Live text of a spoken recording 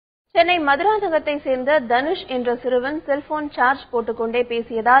சென்னை மதுராந்தகத்தை சேர்ந்த தனுஷ் என்ற சிறுவன் செல்போன் சார்ஜ் போட்டுக்கொண்டே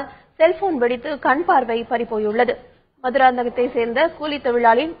பேசியதால் செல்போன் வெடித்து கண் பார்வை பறிபோயுள்ளது. மதுராந்தகத்தை சேர்ந்த கூலி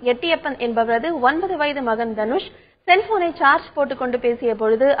தொழிலாளி எட்டியப்பன் என்பவரது 9 வயது மகன் தனுஷ் செல்போனை சார்ஜ் போட்டுக்கொண்டு பேசிய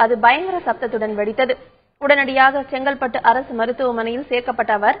பொழுது அது பயங்கர சப்தத்துடன் வெடித்தது. உடனடியாக செங்கல்பட்டு அரசு மருத்துவமனையில்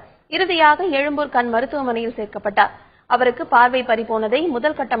சேர்க்கப்பட்ட அவர் இறுதியாக எழும்பூர் கண் மருத்துவமனையில் சேர்க்கப்பட்டார். அவருக்கு பார்வை பறிபோனதை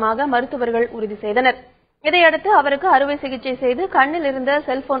முதல் கட்டமாக மருத்துவர்கள் உறுதி செய்தனர். இதையடுத்து அவருக்கு அறுவை சிகிச்சை செய்து கண்ணில் இருந்த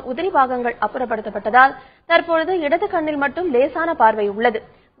செல்போன் உதிரி பாகங்கள் அப்புறப்படுத்தப்பட்டதால் தற்பொழுது இடது கண்ணில் மட்டும் லேசான பார்வை உள்ளது.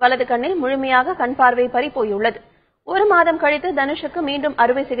 வலது கண்ணில் முழுமையாக கண் பார்வை பறிபோயுள்ளது. 1 மாதம் கழித்து தனுஷுக்கு மீண்டும்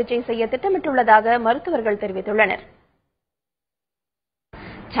அறுவை சிகிச்சை செய்ய திட்டமிட்டுள்ளதாக மருத்துவர்கள் தெரிவித்துள்ளனர்.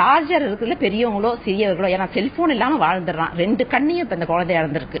 சார்ஜர் இருக்குல்ல, பெரியவங்களோ சிறியவர்களோ, ஏன்னா செல்போன் இல்லாம வாழ்ந்துடுறான். 2 கண்ணையும் இப்ப இந்த குழந்தை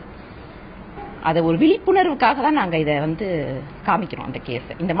இறந்திருக்கு. அதை ஒரு விழிப்புணர்வுக்காக தான் நாங்க இதை காமிக்கிறோம். அந்த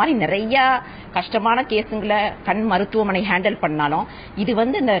கேஸ் இந்த மாதிரி நிறைய கஷ்டமான கேஸுங்களை கண் மருத்துவமனை ஹேண்டில் பண்ணாலும் இது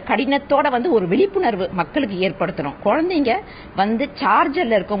இந்த கடினத்தோட ஒரு விழிப்புணர்வு மக்களுக்கு ஏற்படுத்தணும். குழந்தைங்க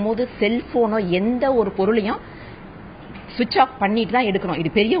சார்ஜர்ல இருக்கும் போது செல்போனோ எந்த ஒரு பொருளையும் சுவிட்ச் ஆஃப் பண்ணிட்டு தான் எடுக்கணும். இது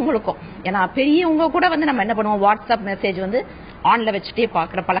பெரியவங்களுக்கும், ஏன்னா பெரியவங்க கூட நம்ம என்ன பண்ணுவோம், வாட்ஸ்அப் மெசேஜ் ஆன்ல வச்சுட்டே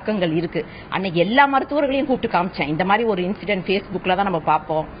பாக்குற பழக்கங்கள் இருக்கு. அன்னைக்கு எல்லா மருத்துவர்களையும் கூப்பிட்டு காமிச்சேன். இந்த மாதிரி ஒரு இன்சிடென்ட் Facebookல தான் நம்ம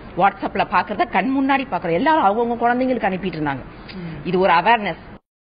பார்ப்போம், வாட்ஸ்அப்ல பாக்குறத கண் முன்னாடி பாக்குறோம். எல்லாரும் அவங்க குழந்தைங்களுக்கு அனுப்பிட்டு இருந்தாங்க. இது ஒரு அவேர்னஸ்.